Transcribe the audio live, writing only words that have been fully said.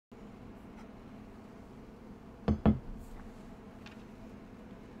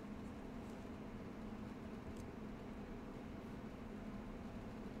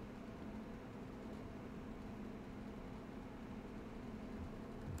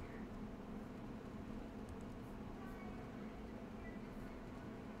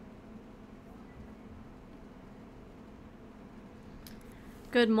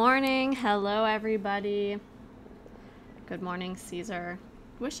Good morning. Hello, everybody. Good morning, Caesar.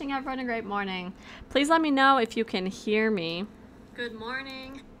 Wishing everyone a great morning. Please let me know if you can hear me. Good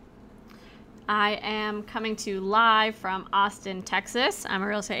morning. I am coming to you live from Austin, Texas. I'm a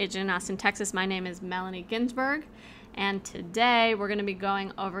real estate agent in Austin, Texas. My name is Melanie Ginsberg, and today we're going to be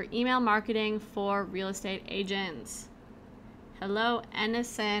going over email marketing for real estate agents. Hello,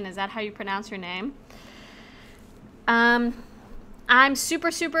 Ennison. Is that how you pronounce your name? I'm super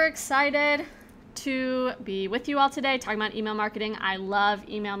excited to be with you all today talking about email marketing. I love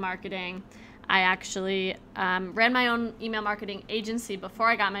email marketing. I actually ran my own email marketing agency before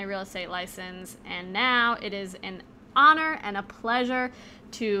I got my real estate license, and now it is an honor and a pleasure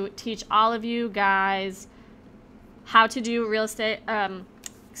to teach all of you guys how to do how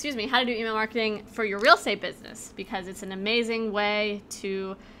to do email marketing for your real estate business, because it's an amazing way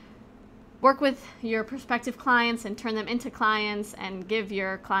to work with your prospective clients and turn them into clients and give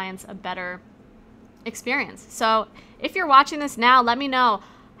your clients a better experience. So if you're watching this now, let me know,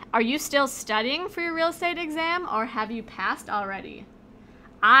 are you still studying for your real estate exam or have you passed already?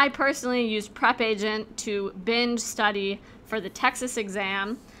 I personally used Prep Agent to binge study for the Texas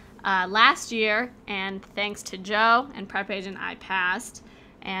exam last year, and thanks to Joe and Prep Agent, I passed.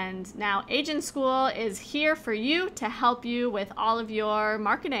 And now Agent School is here for you to help you with all of your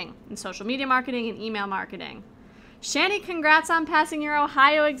marketing and social media marketing and email marketing. Shani, congrats on passing your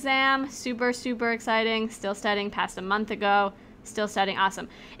Ohio exam. Super exciting. Still studying, passed a month ago. Still studying, awesome.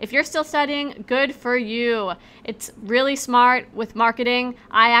 If you're still studying, good for you. It's really smart with marketing.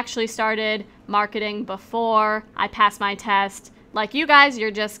 I actually started marketing before I passed my test. Like you guys,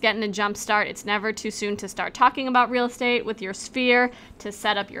 you're just getting a jump start. It's never too soon to start talking about real estate with your sphere, to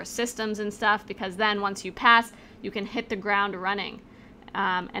set up your systems and stuff, because then once you pass, you can hit the ground running.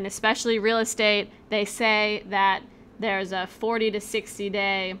 And especially real estate, they say that there's a 40 to 60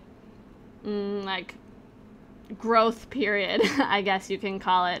 day growth period, I guess you can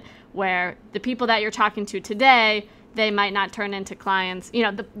call it, where the people that you're talking to today, they might not turn into clients. You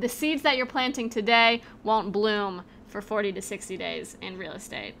know, the seeds that you're planting today won't bloom for 40 to 60 days in real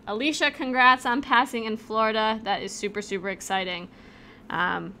estate. Alicia, congrats on passing in Florida. That is super exciting.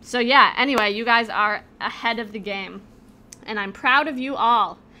 So yeah, anyway, you guys are ahead of the game, and I'm proud of you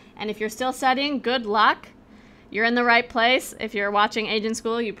all. And if you're still studying, good luck. You're in the right place. If you're watching Agent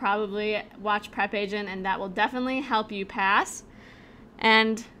School, you probably watch Prep Agent, and that will definitely help you pass.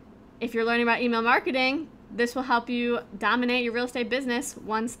 And if you're learning about email marketing, this will help you dominate your real estate business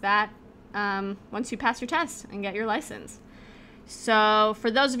once you pass your test and get your license. So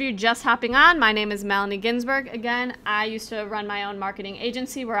for those of you just hopping on, my name is Melanie Ginsberg. Again, I used to run my own marketing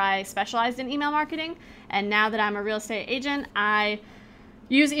agency where I specialized in email marketing. And now that I'm a real estate agent, I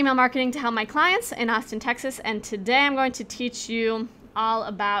use email marketing to help my clients in Austin, Texas. And today I'm going to teach you all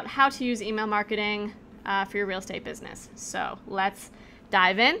about how to use email marketing for your real estate business. So let's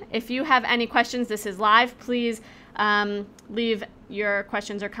dive in. If you have any questions, this is live. Please leave your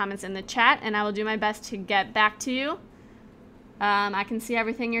questions or comments in the chat, and I will do my best to get back to you. I can see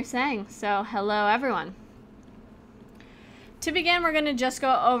everything you're saying, so hello everyone. To begin, we're going to just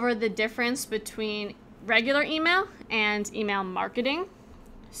go over the difference between regular email and email marketing.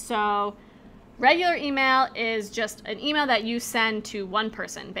 So regular email is just an email that you send to one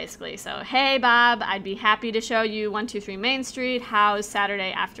person, basically. So, hey Bob, I'd be happy to show you 123 Main Street. How's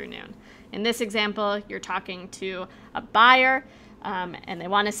Saturday afternoon? In this example, you're talking to a buyer and they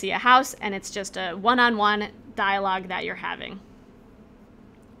want to see a house, and it's just a one-on-one dialogue that you're having.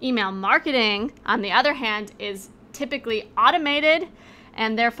 Email marketing, on the other hand, is typically automated,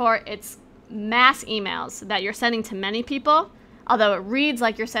 and therefore it's mass emails that you're sending to many people, although it reads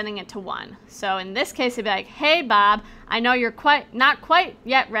like you're sending it to one. So in this case, it'd be like, hey Bob, I know you're not quite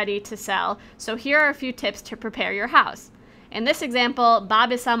yet ready to sell, so here are a few tips to prepare your house. In this example,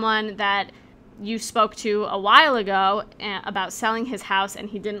 Bob is someone that you spoke to a while ago about selling his house, and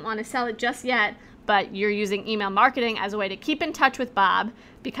he didn't want to sell it just yet, but you're using email marketing as a way to keep in touch with Bob,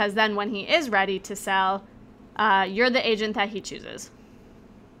 because then when he is ready to sell, you're the agent that he chooses.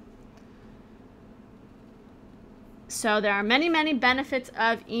 So there are many benefits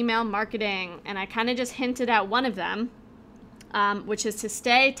of email marketing, and I kind of just hinted at one of them, which is to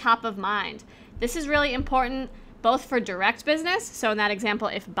stay top of mind. This is really important both for direct business, so in that example,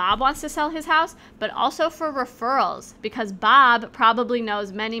 if Bob wants to sell his house, but also for referrals, because Bob probably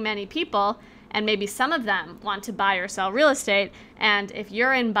knows many people, and maybe some of them want to buy or sell real estate, and if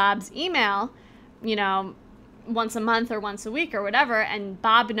you're in Bob's email, you know, once a month or once a week or whatever, and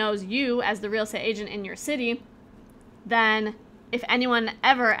Bob knows you as the real estate agent in your city, then if anyone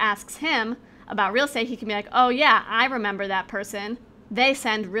ever asks him about real estate, he can be like, oh yeah, I remember that person. they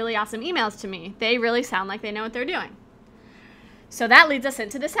send really awesome emails to me. They really sound like they know what they're doing. So that leads us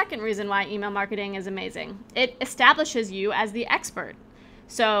into the second reason why email marketing is amazing. It establishes you as the expert.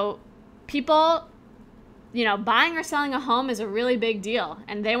 So people, buying or selling a home is a really big deal,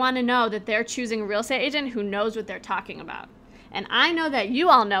 and they want to know that they're choosing a real estate agent who knows what they're talking about. And I know that you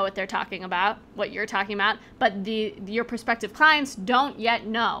all know what they're talking about, what you're talking about, but your prospective clients don't yet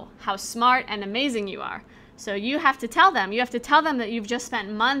know how smart and amazing you are. So you have to tell them. You have to tell them that you've just spent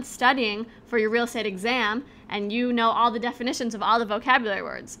months studying for your real estate exam, and you know all the definitions of all the vocabulary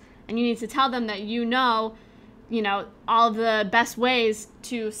words. And you need to tell them that you know all of the best ways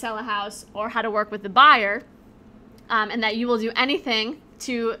to sell a house or how to work with the buyer, and that you will do anything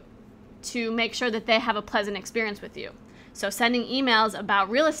to make sure that they have a pleasant experience with you. So sending emails about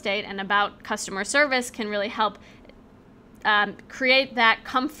real estate and about customer service can really help create that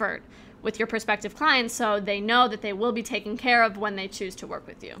comfort with your prospective clients, so they know that they will be taken care of when they choose to work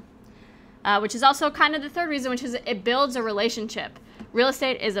with you. Which is also kind of the third reason, which is it builds a relationship. Real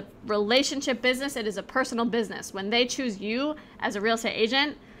estate is a relationship business. It is a personal business. When they choose you as a real estate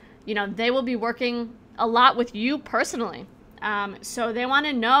agent, they will be working a lot with you personally. So they want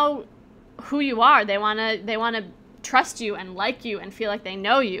to know who you are. They want to trust you and like you and feel like they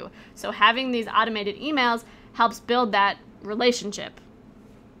know you. So having these automated emails helps build that relationship.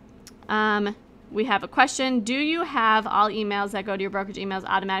 We have a question. Do you have all emails that go to your brokerage emails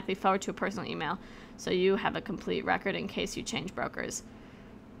automatically forward to a personal email, so you have a complete record in case you change brokers?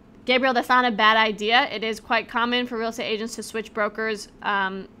 Gabriel, that's not a bad idea. It is quite common for real estate agents to switch brokers.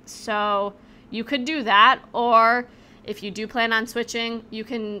 So you could do that, or if you do plan on switching, you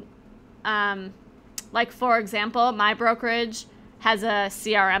can, for example, my brokerage has a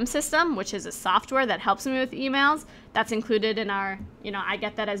CRM system, which is a software that helps me with emails. That's included in our, I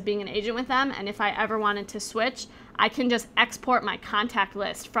get that as being an agent with them. And if I ever wanted to switch, I can just export my contact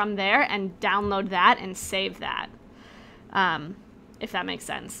list from there and download that and save that, if that makes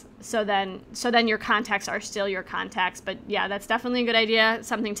sense. So then your contacts are still your contacts. But yeah, that's definitely a good idea,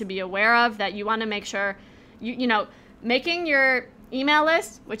 something to be aware of, that you want to make sure, making your email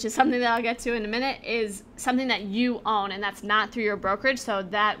list, which is something that I'll get to in a minute, is something that you own, and that's not through your brokerage, so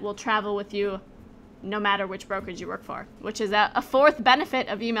that will travel with you no matter which brokerage you work for, which is a fourth benefit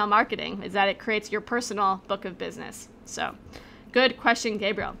of email marketing, is that it creates your personal book of business. So good question,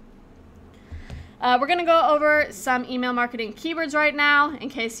 Gabriel. We're going to go over some email marketing keywords right now, in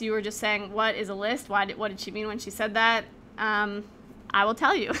case you were just saying, what is a list? What did she mean when she said that? I will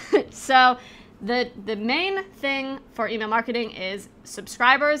tell you. So the main thing for email marketing is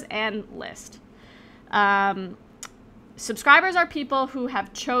subscribers and list. Subscribers are people who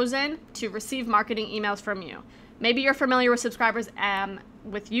have chosen to receive marketing emails from you. Maybe you're familiar with subscribers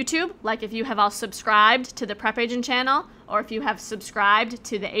with YouTube, like if you have all subscribed to the Prep Agent channel, or if you have subscribed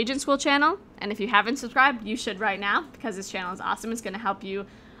to the Agent School channel. And if you haven't subscribed, you should right now, because this channel is awesome. It's going to help you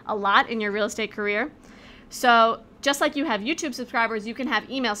a lot in your real estate career. So just like you have YouTube subscribers, you can have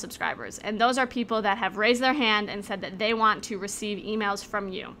email subscribers. And those are people that have raised their hand and said that they want to receive emails from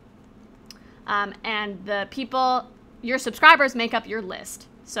you. And the people, your subscribers, make up your list.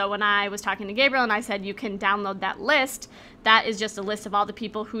 So when I was talking to Gabriel and I said you can download that list, that is just a list of all the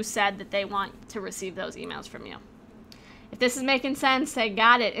people who said that they want to receive those emails from you. If this is making sense, say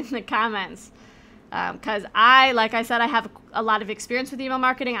got it in the comments. Because like I said, I have a lot of experience with email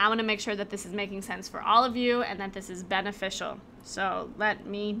marketing. I want to make sure that this is making sense for all of you and that this is beneficial. So let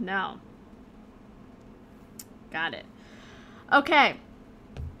me know. Got it. Okay.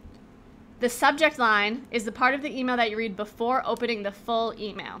 The subject line is the part of the email that you read before opening the full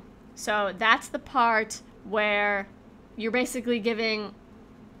email. So that's the part where you're basically giving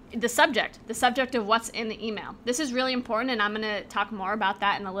the subject of what's in the email. This is really important, and I'm going to talk more about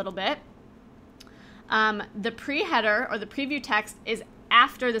that in a little bit. The pre-header or the preview text is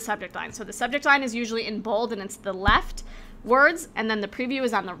after the subject line. So the subject line is usually in bold and it's the left words, and then the preview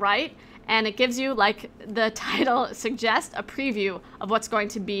is on the right. And it gives you, like the title suggests, a preview of what's going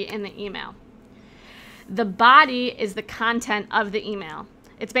to be in the email. The body is the content of the email.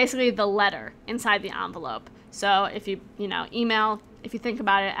 It's basically the letter inside the envelope. So if you email, if you think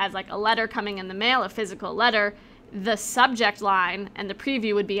about it as like a letter coming in the mail, a physical letter, the subject line and the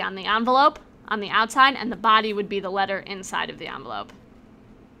preview would be on the envelope on the outside, and the body would be the letter inside of the envelope.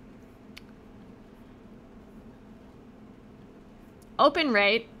 Open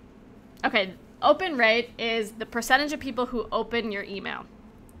rate. Okay, open rate is the percentage of people who open your email.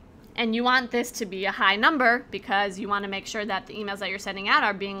 And you want this to be a high number because you want to make sure that the emails that you're sending out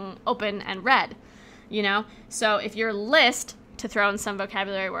are being open and read, So if your list, to throw in some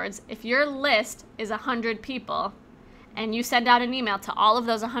vocabulary words, if your list is 100 people and you send out an email to all of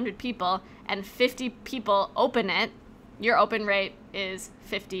those 100 people and 50 people open it, your open rate is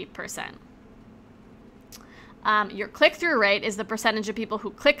 50%. Your click-through rate is the percentage of people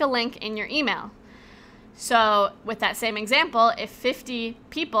who click a link in your email. So with that same example, if 50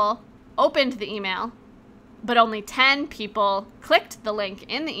 people opened the email, but only 10 people clicked the link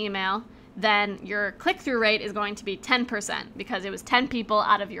in the email, then your click-through rate is going to be 10% because it was 10 people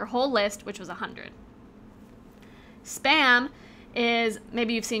out of your whole list, which was 100. Spam is,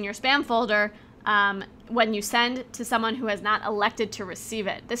 maybe you've seen your spam folder, when you send to someone who has not elected to receive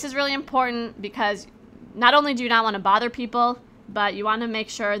it. This is really important because not only do you not want to bother people, but you want to make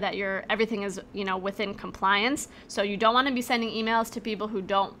sure that everything is, within compliance. So you don't want to be sending emails to people who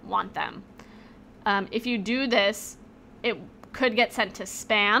don't want them. If you do this, it could get sent to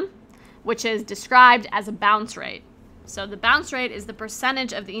spam, which is described as a bounce rate. So the bounce rate is the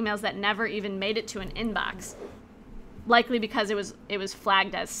percentage of the emails that never even made it to an inbox, likely because it was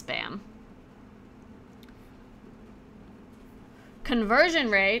flagged as spam. Conversion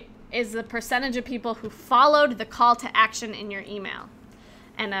rate is the percentage of people who followed the call to action in your email.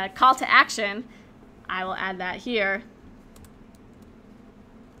 And a call to action, I will add that here.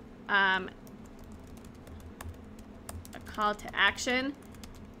 A call to action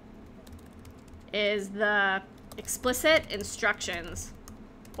is the explicit instructions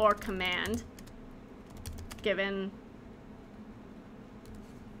or command given.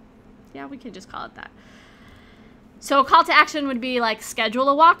 Yeah, we can just call it that. So a call to action would be like schedule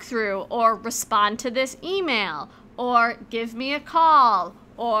a walkthrough, or respond to this email, or give me a call,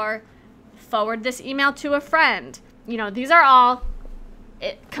 or forward this email to a friend. These are all,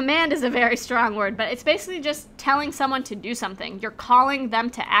 command is a very strong word, but it's basically just telling someone to do something. You're calling them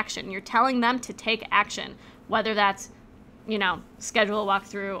to action. You're telling them to take action, whether that's, schedule a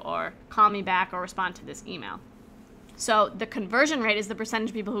walkthrough or call me back or respond to this email. So the conversion rate is the percentage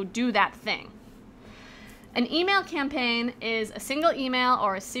of people who do that thing. An email campaign is a single email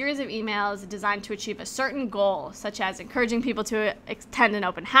or a series of emails designed to achieve a certain goal, such as encouraging people to attend an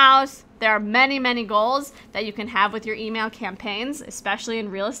open house. There are many, many goals that you can have with your email campaigns, especially in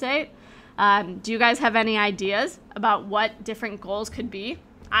real estate. Do you guys have any ideas about what different goals could be?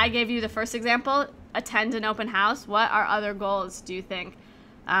 I gave you the first example, attend an open house. What are other goals do you think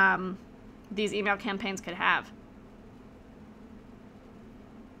these email campaigns could have?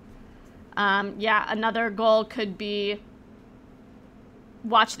 Another goal could be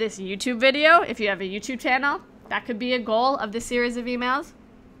watch this YouTube video. If you have a YouTube channel, that could be a goal of this series of emails.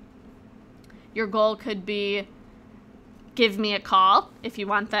 Your goal could be give me a call if you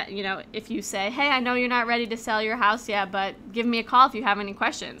want that, if you say, hey, I know you're not ready to sell your house yet, but give me a call if you have any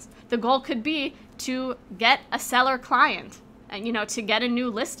questions. The goal could be to get a seller client and, to get a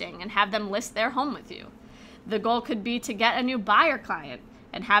new listing and have them list their home with you. The goal could be to get a new buyer client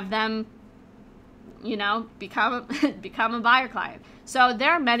and have them become a buyer client. So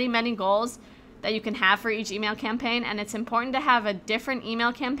there are many, many goals that you can have for each email campaign, and it's important to have a different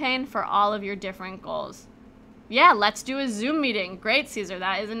email campaign for all of your different goals. Yeah, let's do a Zoom meeting. Great, Caesar,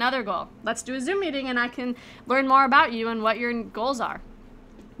 that is another goal. Let's do a Zoom meeting and I can learn more about you and what your goals are,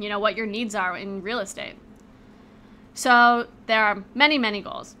 what your needs are in real estate. So there are many, many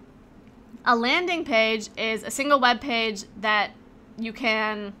goals. A landing page is a single web page that you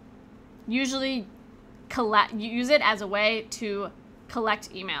can usually use it as a way to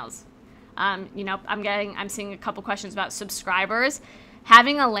collect emails. I'm seeing a couple questions about subscribers.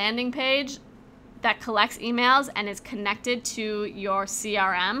 Having a landing page that collects emails and is connected to your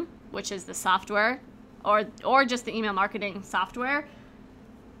CRM, which is the software, or just the email marketing software,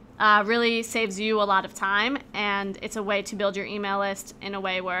 really saves you a lot of time, and it's a way to build your email list in a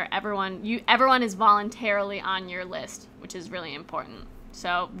way where everyone is voluntarily on your list, which is really important.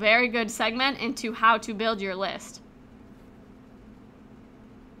 So very good segment into how to build your list.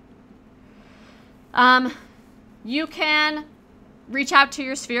 You can reach out to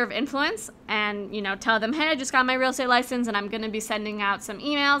your sphere of influence and, tell them, hey, I just got my real estate license and I'm going to be sending out some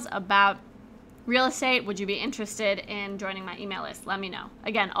emails about real estate. Would you be interested in joining my email list? Let me know.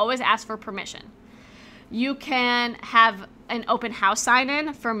 Again, always ask for permission. You can have an open house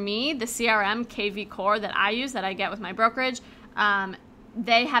sign-in. For me, the CRM KV Core that I use, that I get with my brokerage,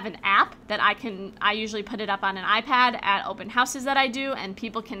 they have an app that I usually put it up on an iPad at open houses that I do, and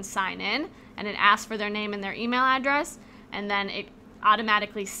people can sign in, and it asks for their name and their email address, and then it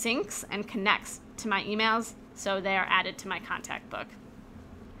automatically syncs and connects to my emails, so they are added to my contact book.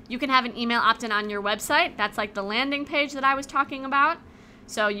 You can have an email opt-in on your website. That's like the landing page that I was talking about.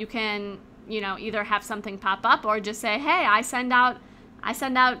 So you can, either have something pop up or just say, hey, I send out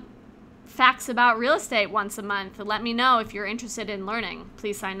facts about real estate once a month. Let me know if you're interested in learning.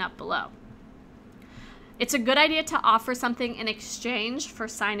 Please sign up below. It's a good idea to offer something in exchange for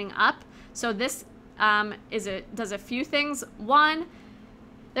signing up. So this does a few things. One,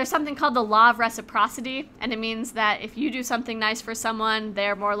 there's something called the law of reciprocity, and it means that if you do something nice for someone,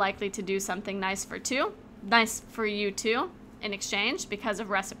 they're more likely to do something nice for you too in exchange because of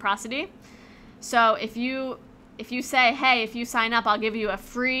reciprocity. So if you say, hey, if you sign up, I'll give you a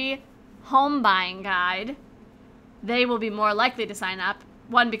free home buying guide, they will be more likely to sign up.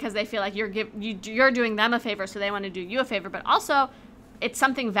 One, because they feel like you're doing them a favor, so they want to do you a favor, but also it's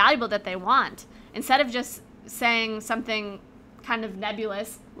something valuable that they want. Instead of just saying something kind of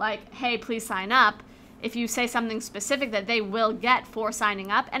nebulous like, hey, please sign up, if you say something specific that they will get for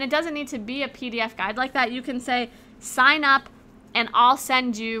signing up, and it doesn't need to be a PDF guide like that, you can say, sign up and I'll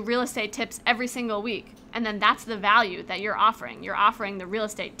send you real estate tips every single week. And then that's the value that you're offering. You're offering the real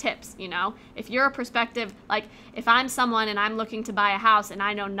estate tips, you know? If you're a prospective, like if I'm someone and I'm looking to buy a house and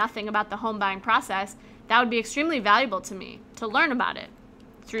I know nothing about the home buying process, that would be extremely valuable to me to learn about it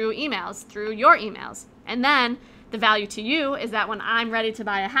through emails, through your emails. And then the value to you is that when I'm ready to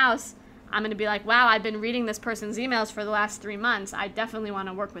buy a house, I'm going to be like, wow, I've been reading this person's emails for the last 3 months. I definitely want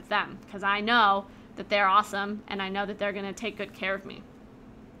to work with them because I know that they're awesome and I know that they're going to take good care of me.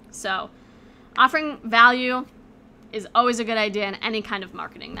 So offering value is always a good idea in any kind of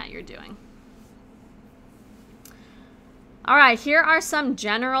marketing that you're doing. All right, here are some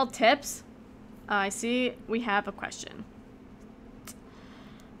general tips. I see we have a question.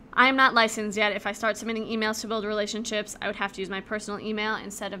 I am not licensed yet. If I start submitting emails to build relationships, I would have to use my personal email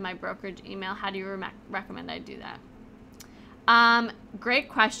instead of my brokerage email. How do you recommend I do that? Great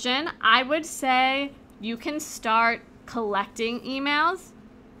question. I would say you can start collecting emails.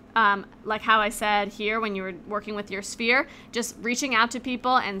 Like how I said here when you were working with your sphere, just reaching out to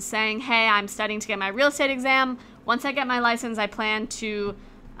people and saying, hey, I'm studying to get my real estate exam. Once I get my license, I plan to,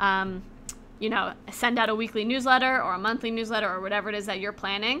 send out a weekly newsletter or a monthly newsletter or whatever it is that you're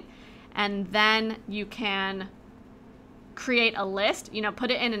planning. And then you can create a list,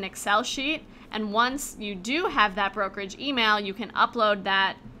 put it in an Excel sheet. And once you do have that brokerage email, you can upload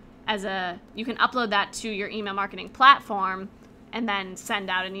that to your email marketing platform and then send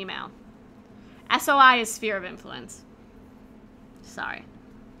out an email. SOI is sphere of influence. Sorry.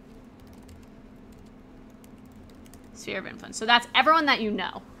 Sphere of influence. So that's everyone that you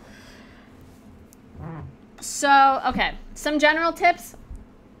know. So, okay, some general tips.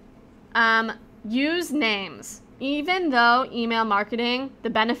 Use names. Even though email marketing,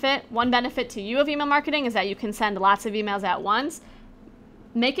 one benefit to you of email marketing is that you can send lots of emails at once.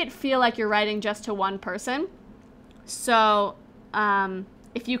 Make it feel like you're writing just to one person. So,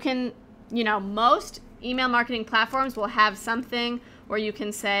 if you can, most email marketing platforms will have something where you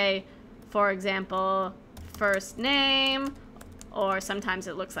can say, for example, first name, or sometimes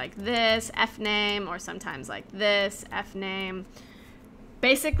it looks like this, F name, or sometimes like this, F name.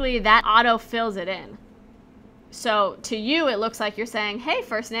 Basically, that auto fills it in. So to you, it looks like you're saying, hey,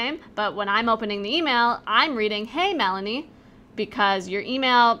 first name, but when I'm opening the email, I'm reading, hey, Melanie, because your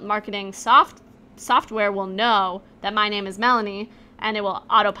email marketing software will know that my name is Melanie, and it will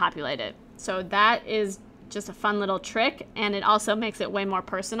auto-populate it. So that is just a fun little trick, and it also makes it way more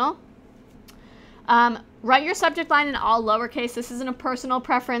personal. Write your subject line in all lowercase. This isn't a personal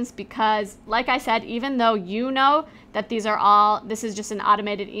preference because, like I said, even though you know that this is just an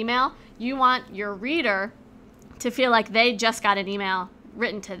automated email, you want your reader to feel like they just got an email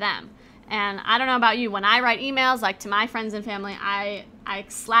written to them. And I don't know about you, when I write emails, like to my friends and family, I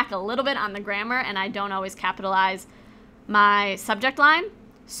slack a little bit on the grammar and I don't always capitalize my subject line.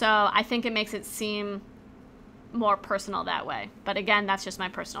 So I think it makes it seem more personal that way. But again, that's just my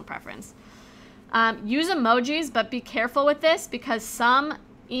personal preference. Use emojis, but be careful with this because some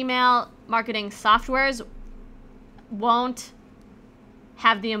email marketing softwares won't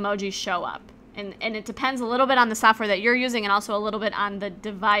have the emojis show up. And it depends a little bit on the software that you're using and also a little bit on the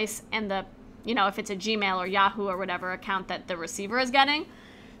device and the, if it's a Gmail or Yahoo or whatever account that the receiver is getting.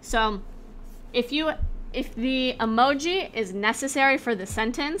 So if the emoji is necessary for the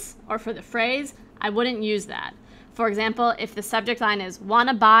sentence or for the phrase, I wouldn't use that. For example, if the subject line is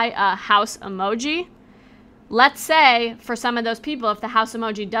wanna buy a house emoji, let's say for some of those people, if the house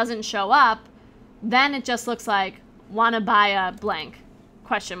emoji doesn't show up, then it just looks like wanna buy a blank ?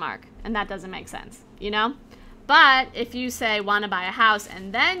 And that doesn't make sense, But if you say wanna buy a house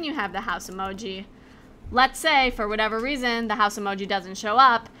and then you have the house emoji, let's say for whatever reason the house emoji doesn't show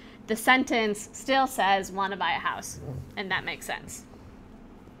up, the sentence still says wanna buy a house, and that makes sense.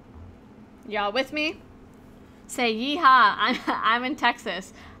 Y'all with me? Say yeehaw, I'm in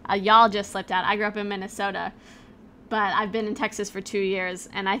Texas. Y'all just slipped out. I grew up in Minnesota, but I've been in Texas for 2 years,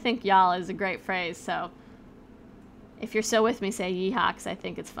 and I think y'all is a great phrase. So if you're still with me, say yeehaw, because I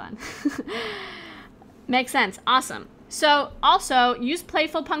think it's fun. Makes sense. Awesome. So also use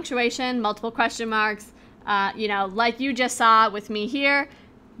playful punctuation, multiple question marks, like you just saw with me here.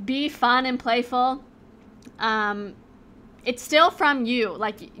 Be fun and playful. It's still from you.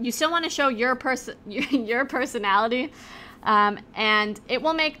 Like, you still want to show your personality, and it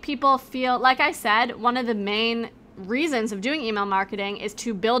will make people feel, like I said, one of the main reasons of doing email marketing is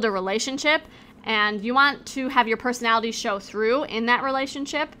to build a relationship, and you want to have your personality show through in that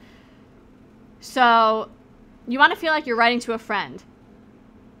relationship. So you want to feel like you're writing to a friend.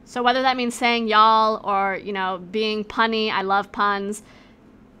 So whether that means saying y'all or, being punny, I love puns,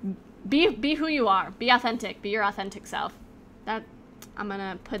 be who you are. Be authentic. Be your authentic self. I'm going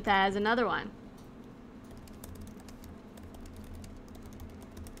to put that as another one.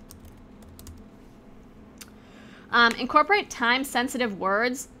 Incorporate time-sensitive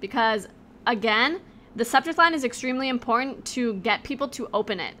words because, again, the subject line is extremely important to get people to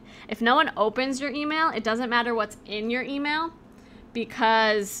open it. If no one opens your email, it doesn't matter what's in your email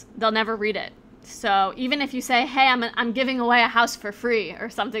because they'll never read it. So even if you say, hey, I'm giving away a house for free or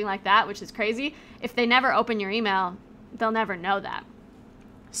something like that, which is crazy, if they never open your email, they'll never know that.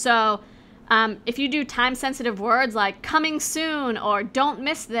 So if you do time-sensitive words like coming soon or don't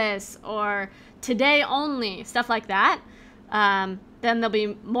miss this or today only, stuff like that, then they'll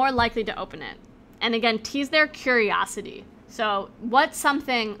be more likely to open it. And again, tease their curiosity. So what's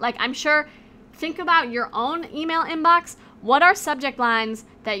something, like I'm sure, think about your own email inbox. What are subject lines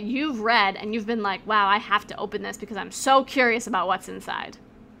that you've read and you've been like, wow, I have to open this because I'm so curious about what's inside?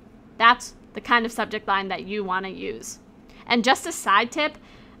 That's the kind of subject line that you want to use. And just a side tip,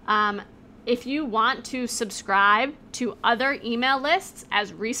 if you want to subscribe to other email lists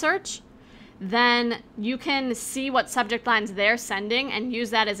as research, then you can see what subject lines they're sending and use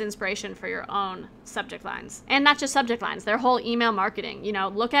that as inspiration for your own subject lines. And not just subject lines, their whole email marketing.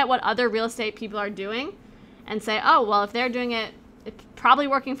 Look at what other real estate people are doing and say, oh, well, if they're doing it, it's probably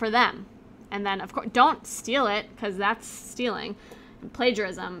working for them. And then, of course, don't steal it because that's stealing and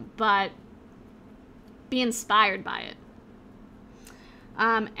plagiarism, but be inspired by it.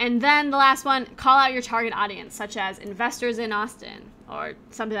 And then the last one, call out your target audience, such as investors in Austin or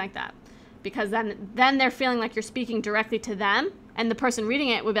something like that. Because then they're feeling like you're speaking directly to them, and the person reading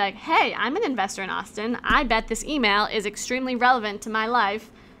it would be like, hey, I'm an investor in Austin. I bet this email is extremely relevant to my life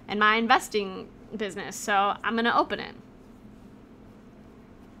and my investing business, so I'm going to open it.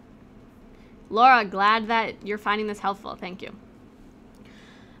 Laura, glad that you're finding this helpful. Thank you.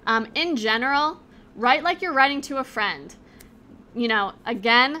 In general, write like you're writing to a friend.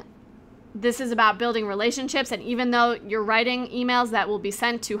 Again, this is about building relationships, and even though you're writing emails that will be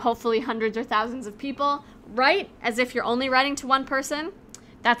sent to hopefully hundreds or thousands of people, write as if you're only writing to one person.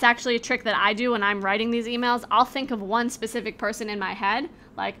 That's actually a trick that I do when I'm writing these emails. I'll think of one specific person in my head,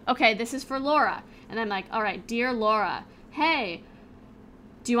 like, okay, this is for Laura. And I'm like, all right, dear Laura, hey,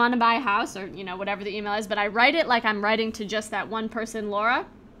 do you want to buy a house? Or, whatever the email is. But I write it like I'm writing to just that one person, Laura.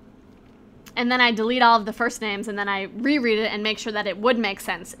 And then I delete all of the first names, and then I reread it and make sure that it would make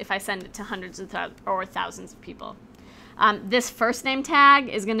sense if I send it to hundreds or thousands of people. This first name tag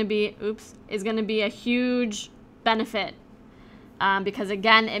is going to be a huge benefit because,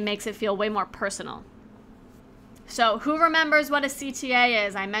 again, it makes it feel way more personal. So who remembers what a CTA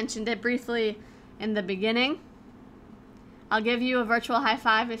is? I mentioned it briefly in the beginning. I'll give you a virtual high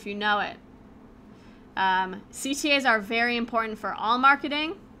five if you know it. CTAs are very important for all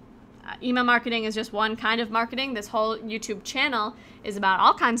marketing. Email marketing is just one kind of marketing. This whole YouTube channel is about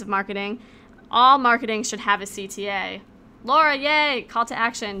all kinds of marketing. All marketing should have a CTA. Laura, yay, call to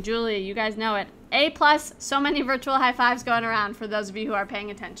action. Julie, you guys know it. A+, so many virtual high fives going around for those of you who are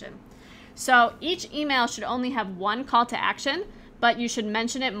paying attention. So each email should only have one call to action, but you should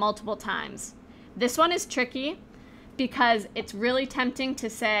mention it multiple times. This one is tricky because it's really tempting to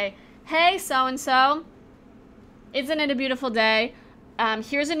say, hey, so-and-so, isn't it a beautiful day?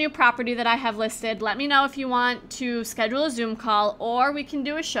 Here's a new property that I have listed. Let me know if you want to schedule a Zoom call, or we can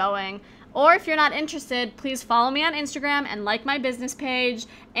do a showing. Or if you're not interested, please follow me on Instagram and like my business page.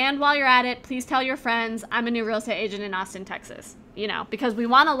 And while you're at it, please tell your friends I'm a new real estate agent in Austin, Texas. Because we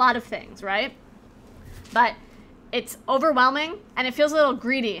want a lot of things, right? But it's overwhelming and it feels a little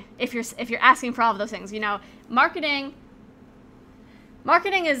greedy if you're asking for all of those things. Marketing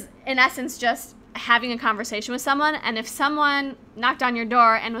is in essence just having a conversation with someone, and if someone knocked on your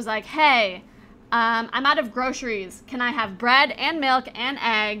door and was like, hey, I'm out of groceries, can I have bread and milk and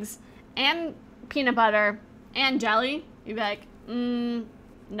eggs and peanut butter and jelly? You'd be like,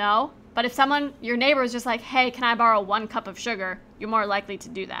 No. But if your neighbor is just like, hey, can I borrow 1 cup of sugar? You're more likely to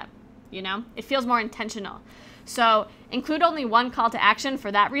do that. It feels more intentional. So include only 1 call to action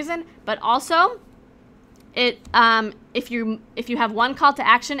for that reason, but also if you have 1 call to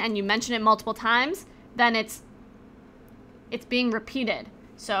action and you mention it multiple times, then it's being repeated.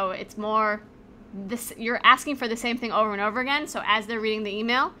 So it's more you're asking for the same thing over and over again. So as they're reading the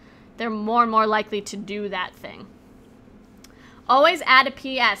email, they're more and more likely to do that thing. Always add a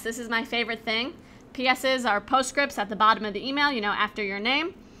PS. This is my favorite thing. PSs are postscripts at the bottom of the email, after your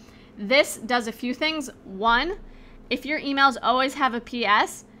name. This does a few things. 1, if your emails always have a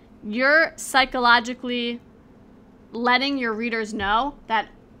PS, you're psychologically letting your readers know that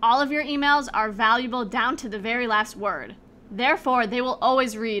all of your emails are valuable down to the very last word. Therefore, they will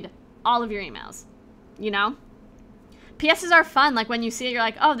always read all of your emails. PSs are fun. Like when you see it, you're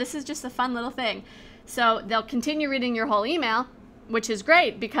like, oh, this is just a fun little thing. So they'll continue reading your whole email, which is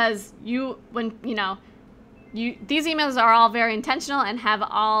great because these emails are all very intentional and have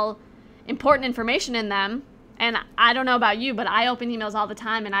all important information in them. And I don't know about you, but I open emails all the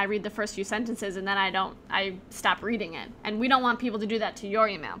time and I read the first few sentences and then I stop reading it. And we don't want people to do that to your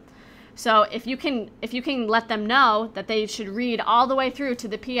email. So if you can let them know that they should read all the way through to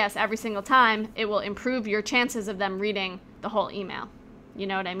the PS every single time, it will improve your chances of them reading the whole email. You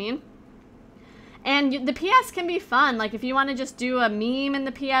know what I mean? And the PS can be fun. Like if you want to just do a meme in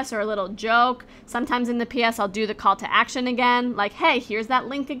the PS or a little joke, sometimes in the PS I'll do the call to action again. Like, hey, here's that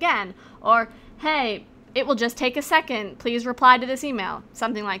link again. Or, hey, it will just take a second. Please reply to this email.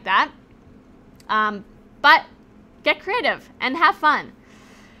 Something like that. But get creative and have fun.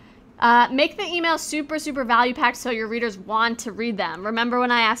 Make the email super, super value packed so your readers want to read them. Remember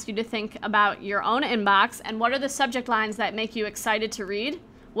when I asked you to think about your own inbox and what are the subject lines that make you excited to read?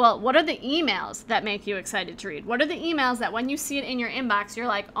 Well, what are the emails that make you excited to read? What are the emails that when you see it in your inbox, you're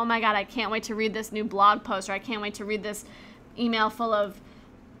like, oh my God, I can't wait to read this new blog post, or I can't wait to read this email full of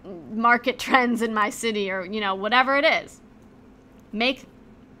market trends in my city, or, whatever it is. Make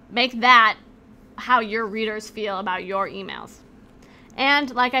that how your readers feel about your emails.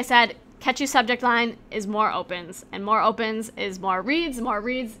 And like I said, catchy subject line is more opens, and more opens is more reads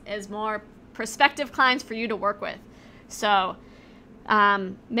is more prospective clients for you to work with. So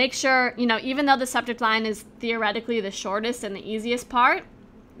make sure, even though the subject line is theoretically the shortest and the easiest part,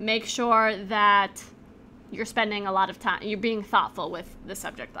 make sure that you're spending a lot of time, you're being thoughtful with the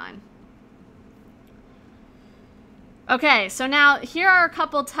subject line. Okay, so now here are a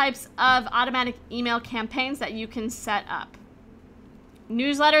couple types of automatic email campaigns that you can set up.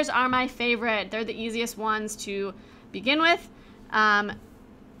 Newsletters are my favorite. They're the easiest ones to begin with.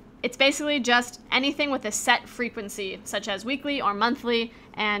 It's basically just anything with a set frequency, such as weekly or monthly,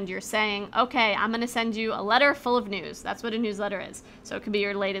 and you're saying, okay, I'm going to send you a letter full of news. That's what a newsletter is. So it could be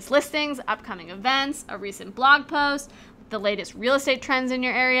your latest listings, upcoming events, a recent blog post, the latest real estate trends in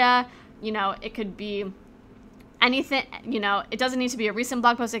your area. It could be anything, it doesn't need to be a recent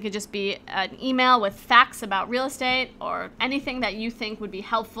blog post. It could just be an email with facts about real estate or anything that you think would be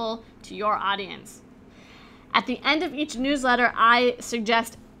helpful to your audience. At the end of each newsletter, I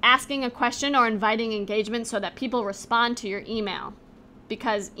suggest asking a question or inviting engagement so that people respond to your email.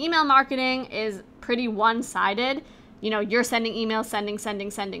 Because email marketing is pretty one-sided. You're sending emails,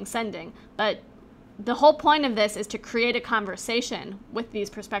 sending. But the whole point of this is to create a conversation with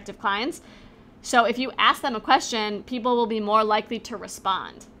these prospective clients. So if you ask them a question, people will be more likely to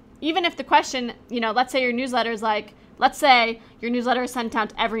respond. Even if the question, let's say your newsletter is let's say your newsletter is sent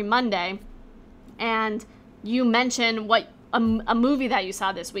out every Monday and you mention a movie that you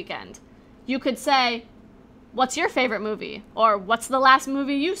saw this weekend. You could say, what's your favorite movie? Or what's the last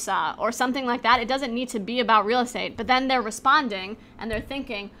movie you saw? Or something like that. It doesn't need to be about real estate, but then they're responding and they're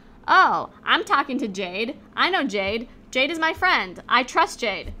thinking, oh, I'm talking to Jade. I know Jade. Jade is my friend. I trust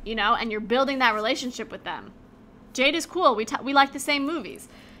Jade, and you're building that relationship with them. Jade is cool. We like the same movies.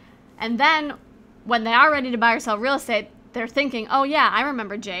 And then when they are ready to buy or sell real estate, they're thinking, oh yeah, I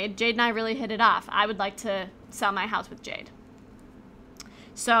remember Jade. Jade and I really hit it off. I would like to sell my house with Jade.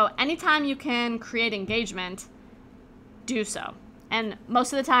 So anytime you can create engagement, do so. And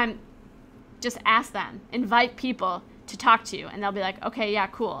most of the time, just ask them. Invite people to talk to you. And they'll be like, okay, yeah,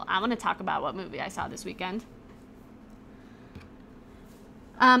 cool. I want to talk about what movie I saw this weekend.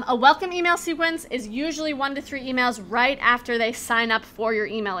 A welcome email sequence is usually 1 to 3 emails right after they sign up for your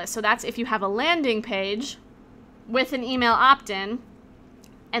email list. So that's if you have a landing page with an email opt-in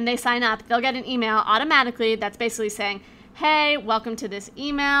and they sign up, they'll get an email automatically that's basically saying, hey, welcome to this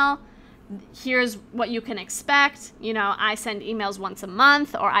email. Here's what you can expect. I send emails once a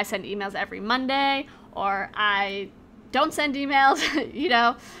month, or I send emails every Monday, or I don't send emails,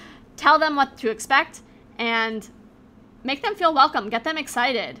 tell them what to expect and make them feel welcome, get them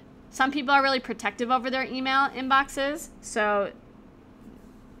excited. Some people are really protective over their email inboxes. So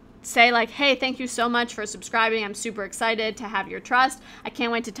say like, hey, thank you so much for subscribing. I'm super excited to have your trust. I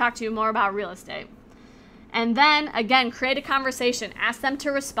can't wait to talk to you more about real estate. And then again, create a conversation, ask them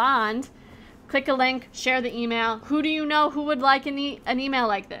to respond, click a link, share the email. Who do you know who would like an email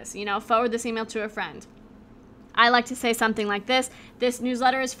like this? Forward this email to a friend. I like to say something like this: this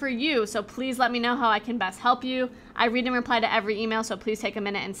newsletter is for you, so please let me know how I can best help you. I read and reply to every email, so please take a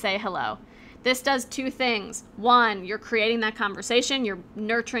minute and say hello. This does two things. One, you're creating that conversation, you're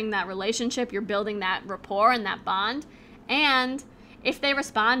nurturing that relationship, you're building that rapport and that bond. And if they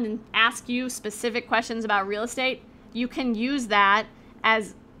respond and ask you specific questions about real estate, you can use that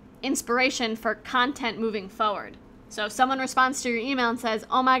as inspiration for content moving forward. So if someone responds to your email and says,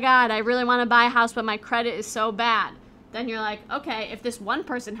 oh my God, I really want to buy a house, but my credit is so bad, then you're like, okay, if this one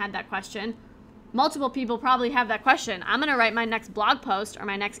person had that question, multiple people probably have that question. I'm going to write my next blog post or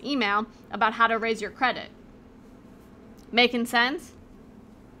my next email about how to raise your credit. Making sense?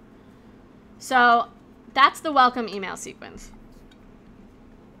 So that's the welcome email sequence.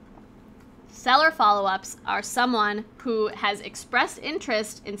 Seller follow-ups are someone who has expressed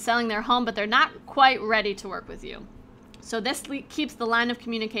interest in selling their home, but they're not quite ready to work with you. So this keeps the line of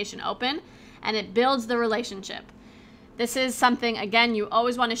communication open and it builds the relationship. This is something, again, you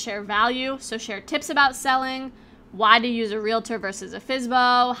always want to share value. So share tips about selling, why to use a realtor versus a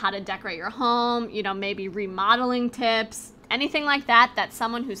FSBO, how to decorate your home, maybe remodeling tips, anything like that, that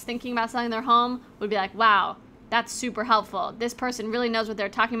someone who's thinking about selling their home would be like, wow, that's super helpful. This person really knows what they're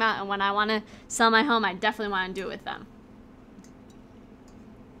talking about, and when I want to sell my home, I definitely want to do it with them.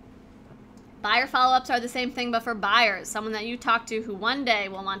 Buyer follow-ups are the same thing, but for buyers, someone that you talk to who one day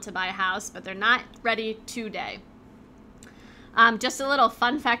will want to buy a house, but they're not ready today. Just a little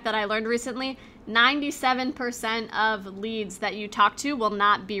fun fact that I learned recently, 97% of leads that you talk to will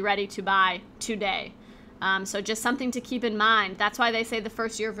not be ready to buy today. So just something to keep in mind. That's why they say the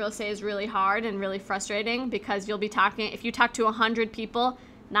first year of real estate is really hard and really frustrating, because you'll be talking, if you talk to 100 people,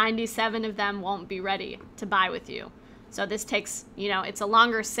 97 of them won't be ready to buy with you. So this takes, it's a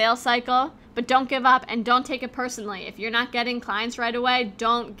longer sales cycle, but don't give up and don't take it personally. If you're not getting clients right away,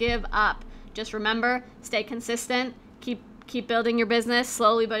 don't give up. Just remember, stay consistent, keep building your business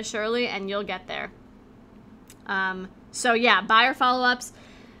slowly but surely, and you'll get there. So yeah, buyer follow-ups,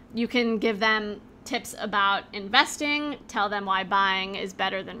 you can give them tips about investing, tell them why buying is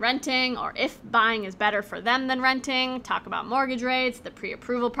better than renting, or if buying is better for them than renting, talk about mortgage rates, the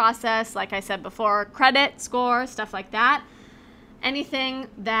pre-approval process, like I said before, credit score, stuff like that. Anything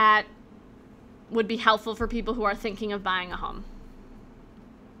that would be helpful for people who are thinking of buying a home.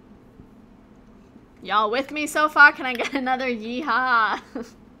 Y'all with me so far? Can I get another yeehaw?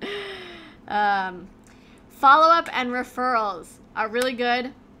 Follow-up and referrals are really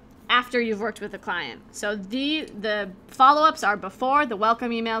good after you've worked with a client. So the follow-ups are before, the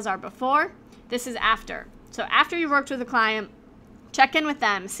welcome emails are before. This is after. So after you've worked with a client, check in with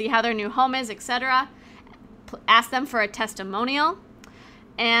them, see how their new home is, etc. Ask them for a testimonial,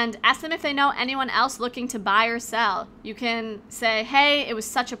 and ask them if they know anyone else looking to buy or sell. You can say, hey, it was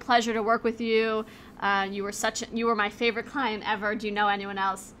such a pleasure to work with you. You were my favorite client ever. Do you know anyone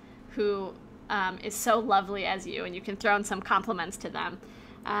else who is so lovely as you? And you can throw in some compliments to them.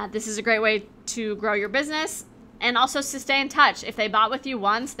 This is a great way to grow your business and also to stay in touch. If they bought with you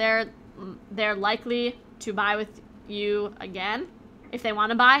once, they're likely to buy with you again if they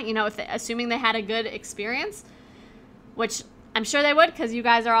want to buy, assuming they had a good experience, which I'm sure they would because you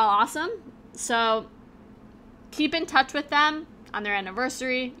guys are all awesome. So keep in touch with them on their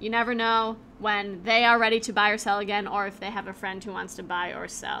anniversary. You never know when they are ready to buy or sell again, or if they have a friend who wants to buy or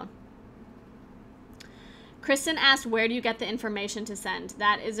sell. Kristen asked, where do you get the information to send?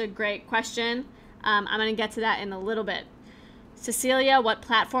 That is a great question. I'm going to get to that in a little bit. Cecilia, what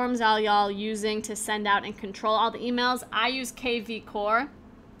platforms are y'all using to send out and control all the emails? I use KV Core.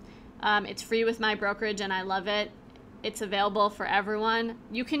 It's free with my brokerage and I love it. It's available for everyone.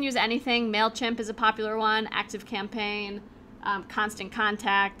 You can use anything. MailChimp is a popular one, ActiveCampaign, Constant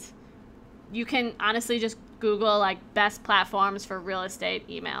Contact. You can honestly just Google like best platforms for real estate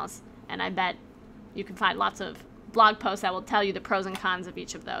emails, and I bet you can find lots of blog posts that will tell you the pros and cons of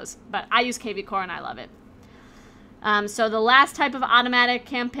each of those. But I use KV Core and I love it. So the last type of automatic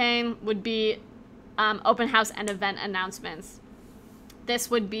campaign would be open house and event announcements.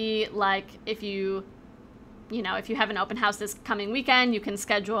 This would be like if you have an open house this coming weekend, you can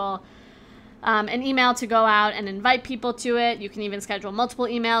schedule an email to go out and invite people to it. You can even schedule multiple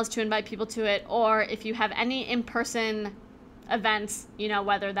emails to invite people to it. Or if you have any in-person events, you know,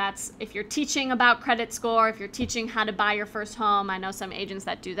 whether that's if you're teaching about credit score, if you're teaching how to buy your first home, I know some agents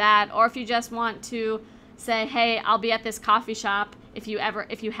that do that, or if you just want to say, hey, I'll be at this coffee shop. If you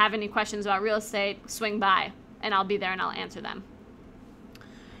have any questions about real estate, swing by and I'll be there and I'll answer them.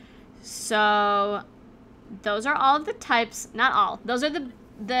 So those are all of the types, not all. Those are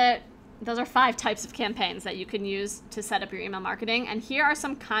those are 5 types of campaigns that you can use to set up your email marketing. And here are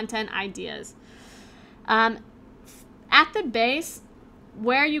some content ideas. At the base,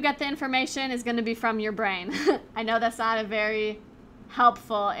 where you get the information is going to be from your brain. I know that's not a very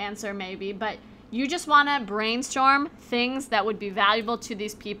helpful answer maybe, but you just want to brainstorm things that would be valuable to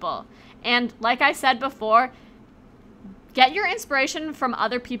these people. And like I said before, get your inspiration from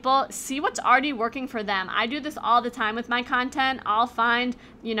other people. See what's already working for them. I do this all the time with my content. I'll find,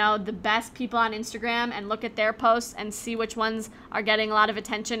 you know, the best people on Instagram and look at their posts and see which ones are getting a lot of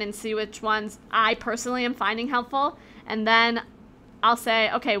attention and see which ones I personally am finding helpful. And then I'll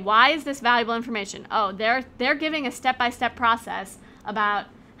say, okay, why is this valuable information? Oh, they're giving a step-by-step process about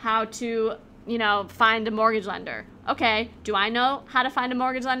how to, you know, find a mortgage lender. Okay, do I know how to find a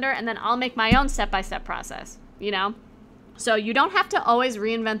mortgage lender? And then I'll make my own step-by-step process, you know? So you don't have to always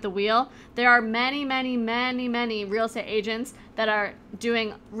reinvent the wheel. There are many, many, many, many real estate agents that are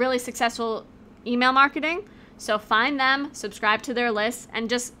doing really successful email marketing. So find them, subscribe to their list, and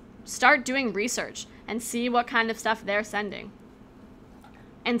just start doing research and see what kind of stuff they're sending.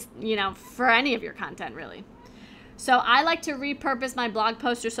 And, you know, for any of your content, really. So I like to repurpose my blog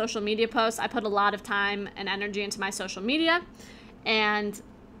posts or social media posts. I put a lot of time and energy into my social media, and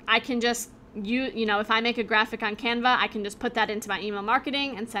I can just, you know, if I make a graphic on Canva, I can just put that into my email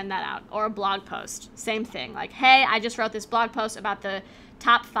marketing and send that out. Or a blog post, same thing. Like, hey, I just wrote this blog post about the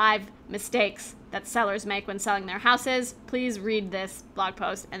top 5 mistakes that sellers make when selling their houses. Please read this blog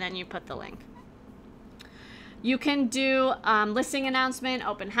post, and then you put the link. You can do listing announcement,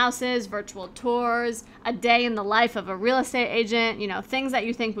 open houses, virtual tours, a day in the life of a real estate agent, you know, things that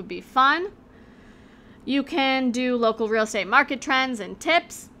you think would be fun. You can do local real estate market trends and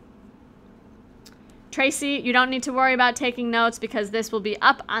tips. Tracy, you don't need to worry about taking notes because this will be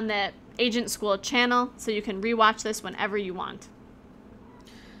up on the Agent School channel, so you can rewatch this whenever you want.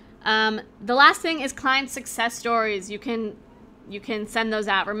 The last thing is client success stories. You can send those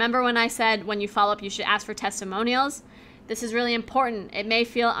out. Remember when I said when you follow up, you should ask for testimonials? This is really important. It may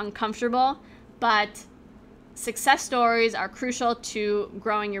feel uncomfortable, but success stories are crucial to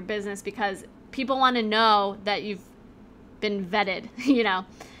growing your business because people want to know that you've been vetted, you know.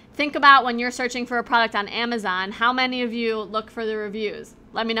 Think about when you're searching for a product on Amazon, how many of you look for the reviews?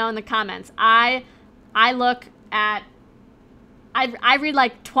 Let me know in the comments. I read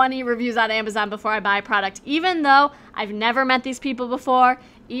like 20 reviews on Amazon before I buy a product, even though I've never met these people before,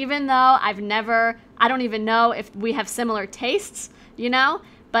 even though I don't even know if we have similar tastes, you know,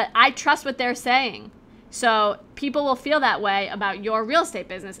 but I trust what they're saying. So people will feel that way about your real estate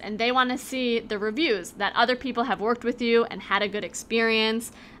business, and they want to see the reviews that other people have worked with you and had a good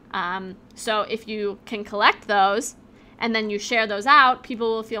experience. So if you can collect those and then you share those out,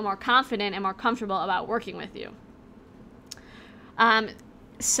 people will feel more confident and more comfortable about working with you.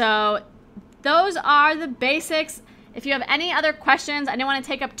 So those are the basics. If you have any other questions, I didn't want to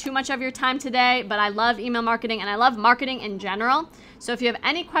take up too much of your time today, but I love email marketing and I love marketing in general. So if you have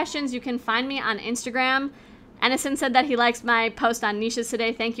any questions, you can find me on Instagram. Ennison said that he likes my post on niches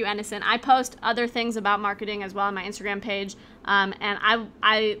today. Thank you, Ennison. I post other things about marketing as well on my Instagram page. And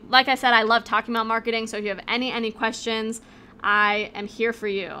I like I said, I love talking about marketing. So if you have any questions, I am here for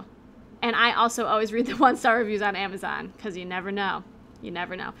you. And I also always read the 1-star reviews on Amazon because you never know. You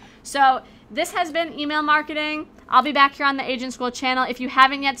never know. So this has been email marketing. I'll be back here on the Agent School channel. If you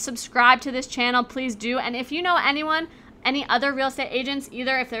haven't yet subscribed to this channel, please do. And if you know anyone, any other real estate agents,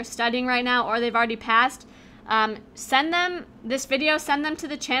 either if they're studying right now or they've already passed, send them this video, send them to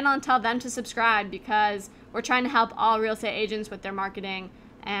the channel and tell them to subscribe because we're trying to help all real estate agents with their marketing,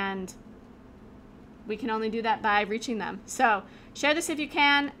 and we can only do that by reaching them. So share this if you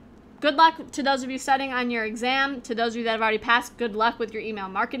can. Good luck to those of you studying on your exam. To those of you that have already passed, good luck with your email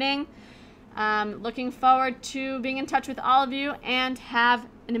marketing. Looking forward to being in touch with all of you, and have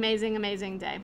an amazing, amazing day.